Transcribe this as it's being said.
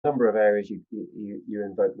Number of areas you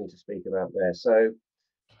invoked me to speak about there. So,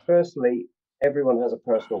 firstly, everyone has a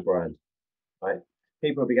personal brand, right?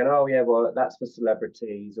 People will be going, "Oh yeah, well that's for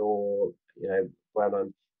celebrities or well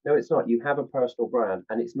known." No, it's not. You have a personal brand,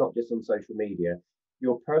 and it's not just on social media.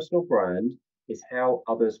 Your personal brand is how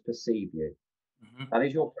others perceive you. Mhm. That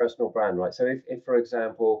is your personal brand, right? So if for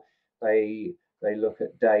example, they look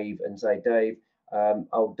at Dave and say, Dave,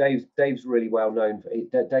 oh, Dave's really well known for.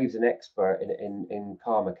 Dave's an expert in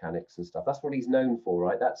car mechanics and stuff. That's what he's known for,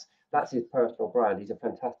 right? That's his personal brand. He's a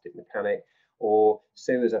fantastic mechanic, or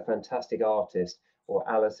Sue is a fantastic artist, or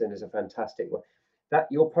Alison is a fantastic.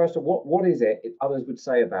 That your personal. What is it? If others would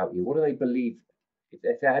say about you? What do they believe?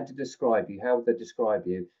 If they had to describe you, how would they describe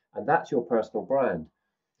you? And that's your personal brand.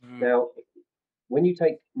 Mhm. Now, when you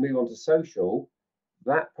move on to social,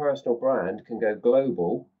 that personal brand can go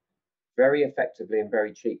global very effectively and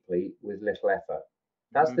very cheaply with little effort.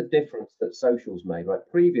 That's Mhm. the difference that social's made. Right?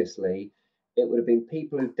 Previously, it would have been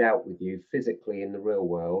people who dealt with you physically in the real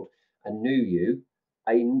world and knew you.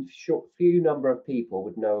 A short few number of people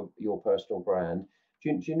would know your personal brand. Do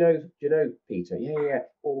you know Peter? Yeah, yeah.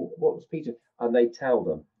 Or what was Peter? And they tell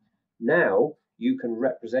them. Now you can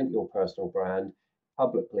represent your personal brand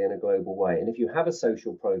publicly in a global way. And if you have a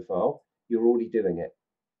social profile, you're already doing it,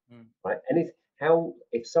 Mhm. right? And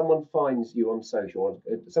if someone finds you on social, or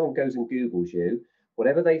if someone goes and Googles you,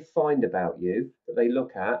 whatever they find about you that they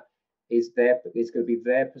look at is going to be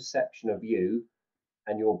their perception of you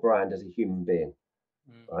and your brand as a human being,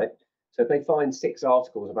 Mhm. right? So if they find 6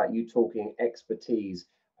 articles about you talking expertise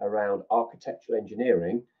around architectural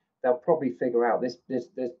engineering, they'll probably figure out this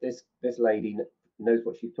lady knows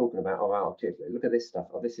what she's talking about. Oh, architecture. Look at this stuff.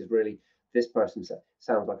 Oh, this is really this person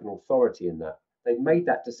sounds like an authority in that. They've made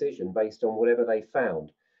that decision based on whatever they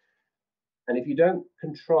found. And if you don't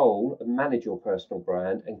control and manage your personal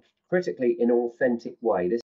brand and critically in an authentic way, this